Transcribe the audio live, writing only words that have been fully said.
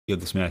You have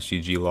the Smash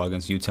GG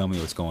logins. You tell me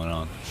what's going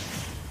on.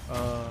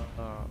 Uh,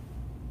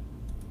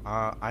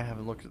 I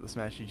haven't looked at the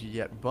Smash GG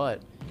yet,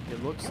 but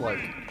it looks like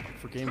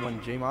for game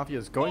one, JMafia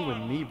is going with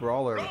me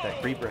Brawler with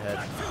that creeper head.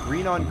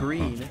 Green on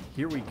green.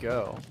 Here we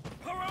go.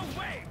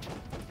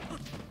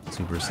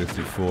 Super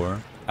 64.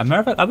 As a matter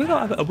of fact,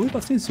 I believe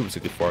I've seen Super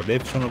 64.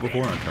 They've shown up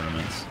before in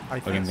tournaments.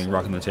 I think so.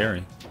 Rocking the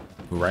Terry,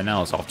 who right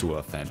now is off to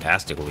a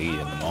fantastic lead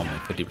in the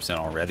moment, 50%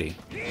 already.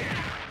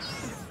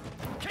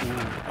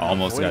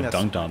 Almost got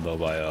dunked on though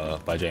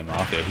by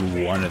JMafia,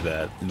 who wanted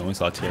that. You know, we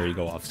saw Terry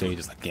go off stage,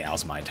 it's like, yeah,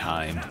 now's my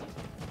time.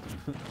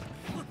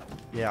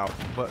 Yeah,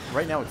 but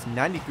right now it's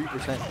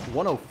 93%,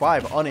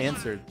 105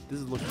 unanswered. This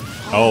is looking.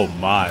 Oh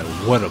my,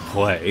 what a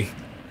play!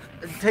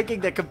 Taking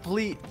the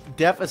complete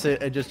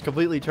deficit and just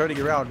completely turning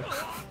around.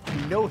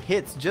 No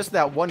hits, just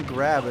that one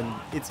grab, and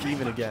it's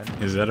even again.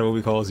 Is that what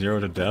we call 0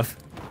 to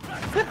death?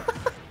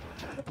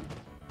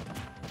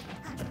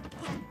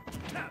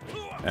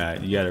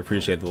 You gotta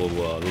appreciate the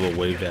little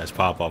wave dash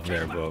pop off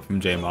there, bro, from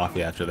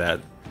JMafia after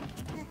that.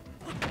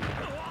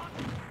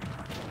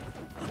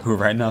 Who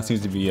right now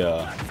seems to be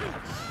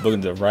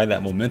looking to ride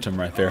that momentum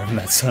right there from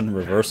that sudden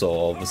reversal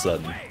all of a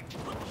sudden.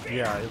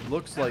 Yeah, it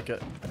looks like a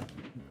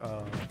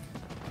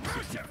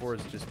 64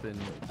 has just been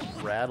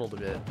rattled a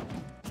bit.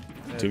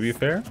 To be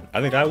fair,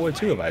 I think I would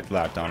too if I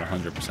locked on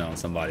 100% on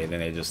somebody and then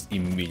they just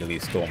immediately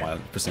stole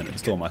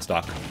my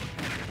stock.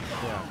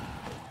 Yeah.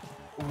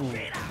 Ooh,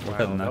 Wow,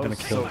 wow, not gonna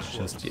kill it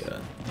just yet.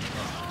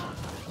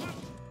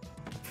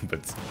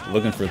 But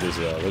looking for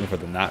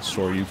the not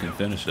sure you can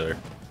finish there.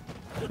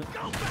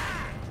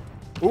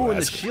 Ooh,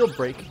 and the shield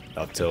break.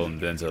 Up till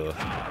and then to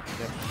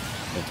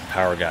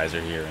power geyser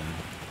here in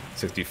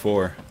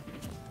 64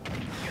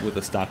 with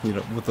a stock lead,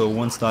 with a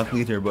one stock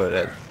lead here, but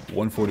at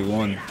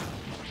 141.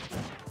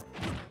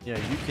 Yeah,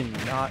 you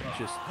cannot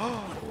just.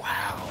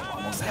 Wow,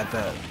 almost had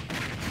that,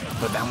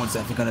 but that one's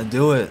definitely gonna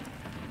do it.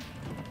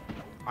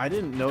 I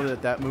didn't know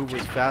that that move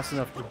was fast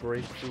enough to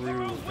break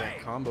through that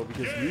combo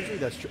because usually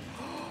that's true.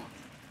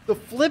 The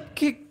flip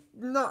kick,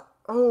 not.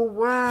 Oh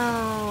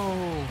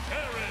wow.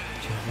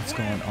 What's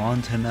going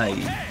on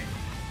tonight?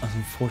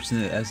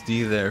 Unfortunate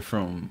SD there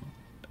from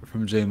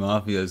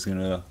JMafia is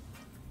gonna.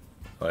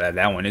 Well,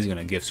 that one is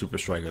gonna give Super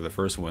Striker the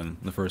first win,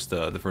 the first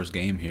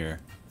game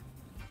here.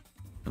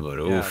 But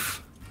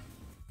oof.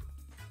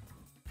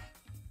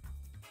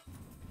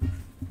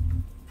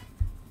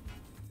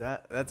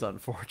 That's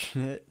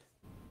unfortunate.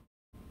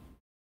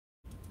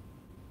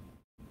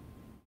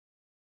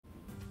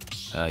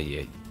 Yeah.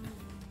 You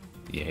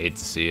hate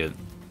to see it.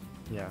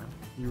 Yeah,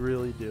 you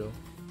really do.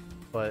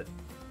 But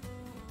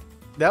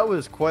that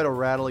was quite a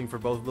rattling for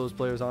both of those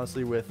players,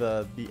 honestly, with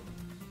the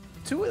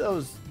two of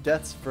those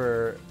deaths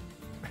for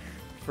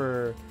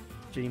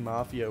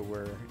JMafia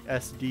were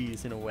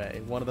SDs in a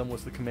way. One of them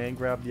was the command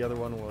grab, the other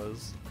one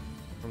was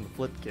from the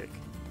flip kick.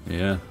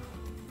 Yeah.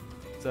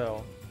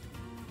 So,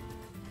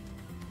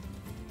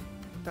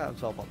 pat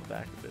himself on the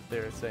back a bit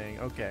there, saying,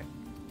 okay,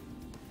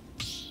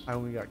 I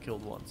only got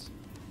killed once.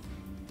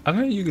 I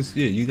mean, you could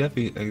see it. You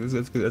definitely.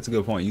 That's a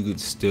good point. You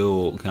could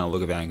still kind of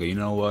look at that and go, you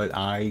know what?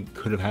 I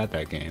could have had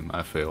that game.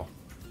 I feel.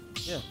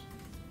 Yeah.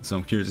 So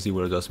I'm curious to see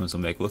what adjustments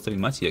will make. Looks like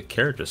we might see a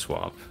character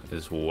swap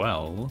as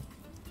well,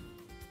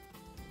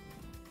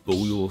 but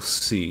we will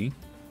see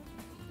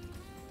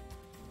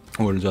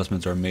what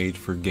adjustments are made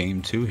for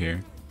game 2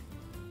 here.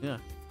 Yeah.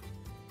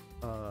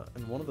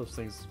 And one of those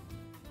things,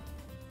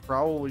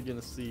 probably gonna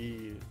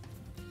see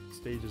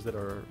stages that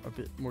are a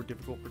bit more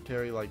difficult for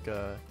Terry, like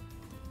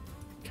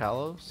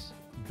Kalos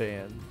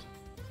banned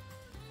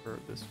for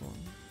this one.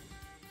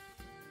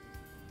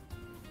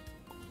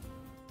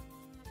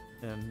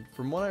 And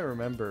from what I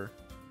remember,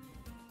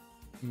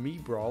 me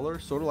Brawler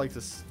sort of like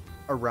this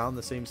around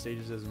the same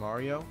stages as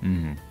Mario.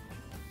 Mm-hmm.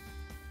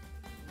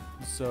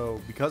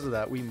 So because of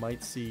that, we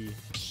might see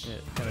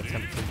an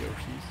attempt for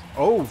Yoshi's.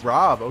 Oh,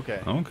 Rob.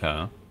 Okay.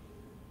 Okay.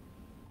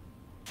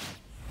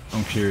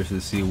 I'm curious to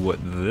see what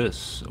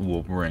this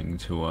will bring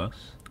to us.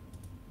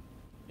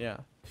 Yeah.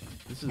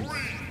 This is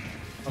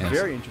a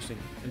very interesting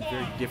and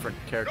very different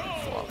character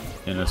swap.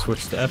 And a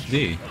switch to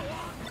FD.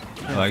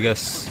 Well, I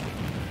guess.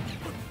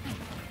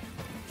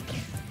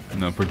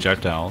 No,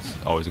 projectiles,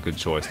 always a good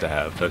choice to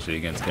have, especially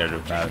against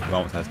characters who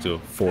almost has to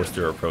force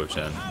their approach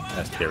and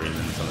as Terry and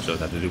some of the shows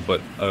have to do.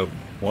 But,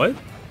 what?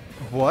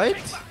 What?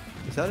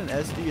 Is that an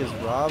SD as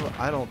Rob?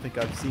 I don't think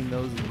I've seen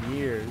those in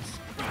years.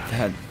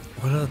 That,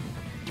 what a.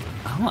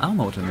 I don't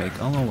know what to make. I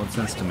don't know what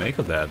sense to make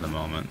of that at the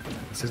moment.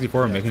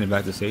 64 making it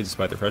back to stage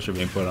despite the pressure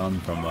being put on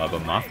from the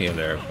Mafia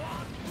there.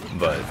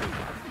 But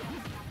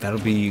that'll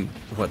be,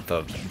 what,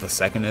 the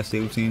second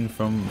SD we've seen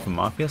from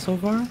Mafia so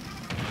far?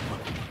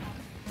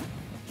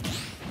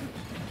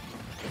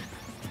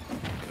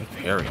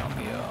 Parry on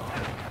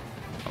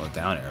the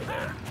down air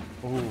there.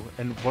 Oh,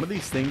 and one of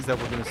these things that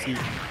we're going to see.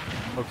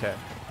 Okay,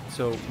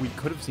 so we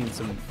could have seen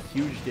some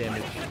huge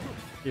damage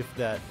if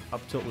that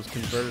up tilt was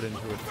converted into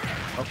an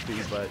up B,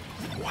 but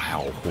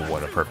wow,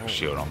 what a perfect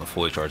shield on the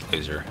fully charged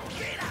laser.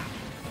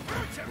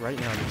 right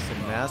now it's a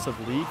massive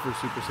lead for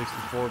Super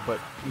 64, but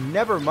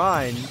never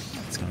mind.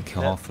 It's gonna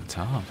kill off the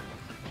top.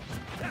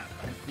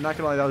 I'm not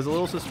gonna lie, that was a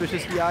little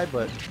suspicious DI,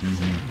 but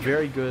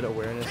very good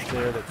awareness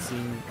there that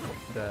seeing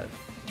that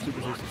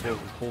Super 64 was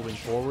holding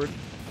forward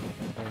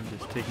and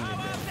just taking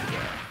advantage of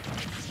that.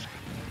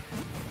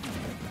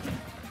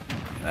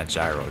 That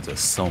gyro does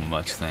so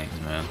much things,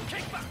 man.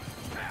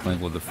 Like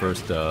with the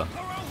first,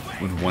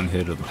 with one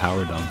hit of the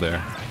power dump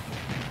there.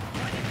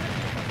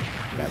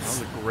 That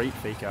was a great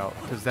fake out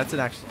because that's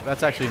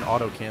actually an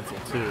auto cancel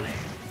too.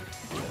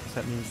 So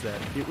that means that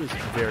it was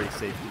very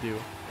safe to do.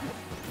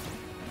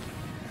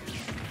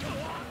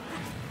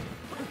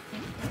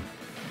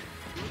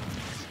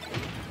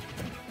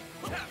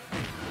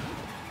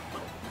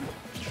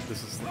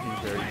 This is looking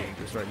very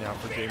dangerous right now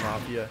for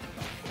JMafia.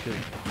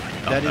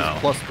 That is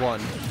 +1.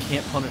 You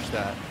can't punish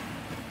that.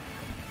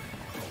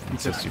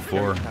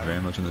 64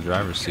 very much in the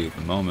driver's seat at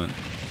the moment.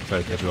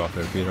 Try to catch you off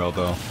their feet,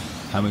 although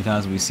how many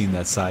times have we seen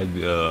that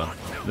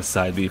the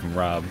side B from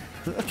Rob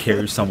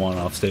carry someone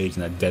off stage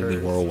in that deadly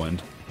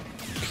whirlwind?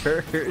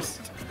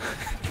 Cursed.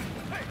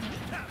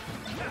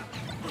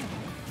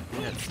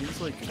 Yeah, it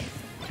seems like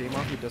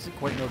JMafia doesn't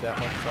quite know that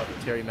much about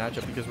the Terry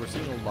matchup because we're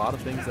seeing a lot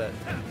of things that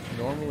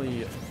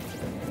normally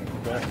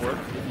won't work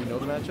if you know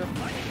the matchup.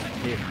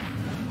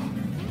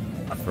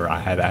 I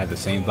had the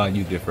same thought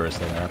you did for a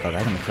second. I thought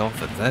that gonna kill,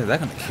 that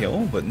gonna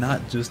kill, but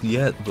not just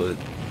yet. But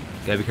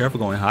gotta be careful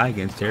going high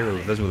against Terry,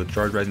 especially with a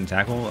charge rising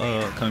tackle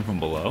coming from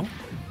below.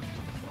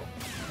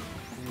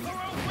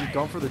 If you'd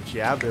gone for the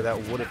jab there, that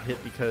would have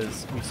hit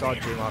because we saw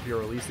JMafia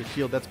release the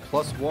shield. That's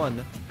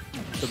 +1.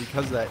 So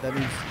because of that, that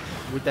means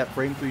with that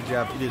frame 3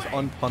 jab, it is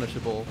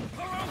unpunishable.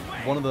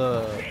 One of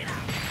the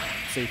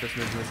safest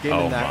moves in this game.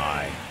 Oh in that.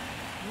 my!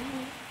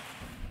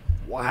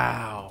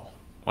 Wow!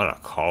 What a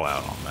call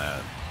out on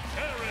that.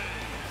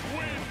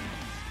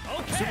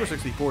 Super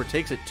 64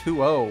 takes it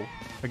 2-0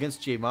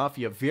 against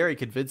JMafia very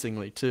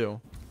convincingly too.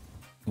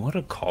 What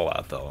a call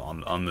out though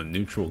on the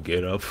neutral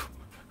get up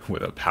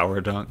with a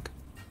power dunk.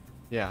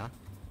 Yeah,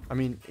 I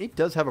mean it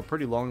does have a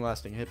pretty long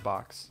lasting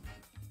hitbox,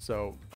 so